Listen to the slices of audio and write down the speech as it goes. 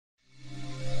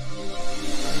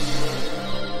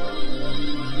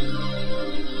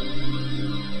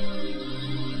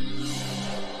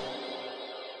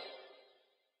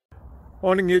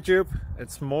Morning YouTube,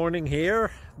 it's morning here.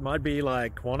 It might be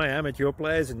like 1 a.m. at your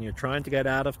place and you're trying to get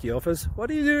out of the office. What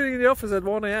are you doing in the office at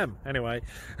 1 a.m? Anyway,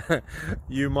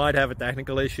 you might have a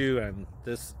technical issue and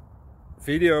this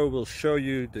video will show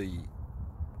you the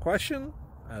question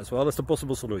as well as the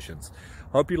possible solutions.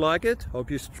 Hope you like it, hope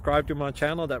you subscribe to my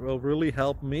channel. That will really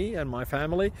help me and my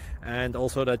family, and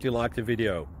also that you like the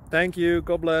video. Thank you,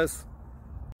 God bless.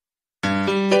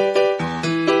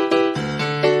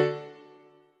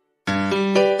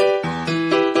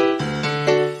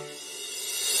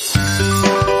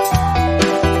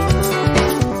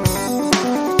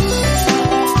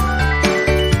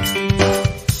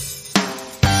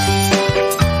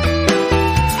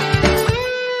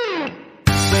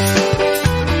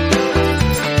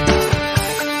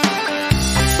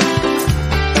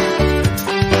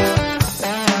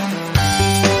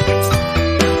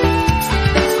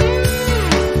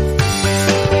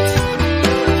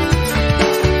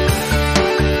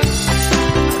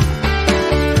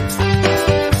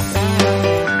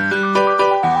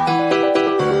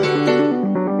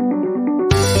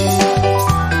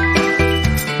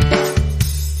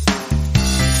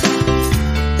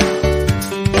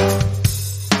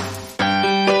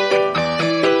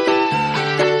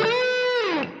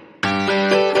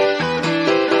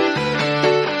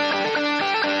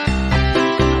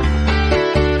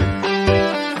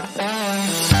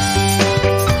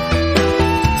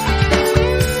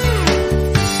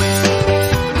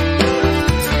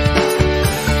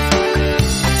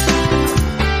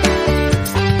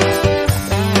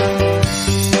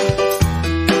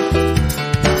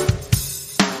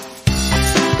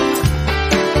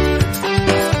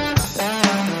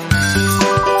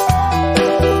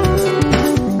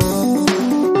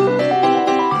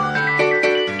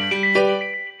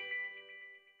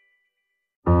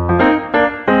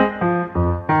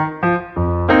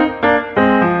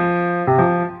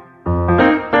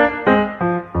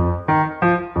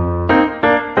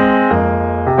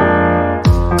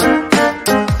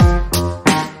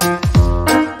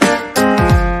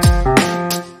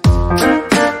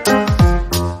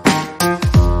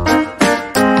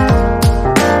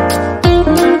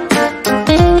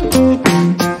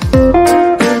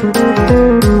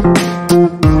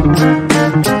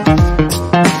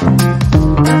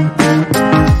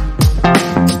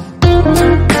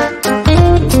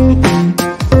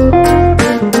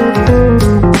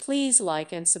 Please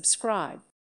like and subscribe.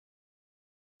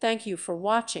 Thank you for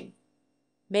watching.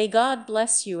 May God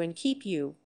bless you and keep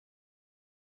you.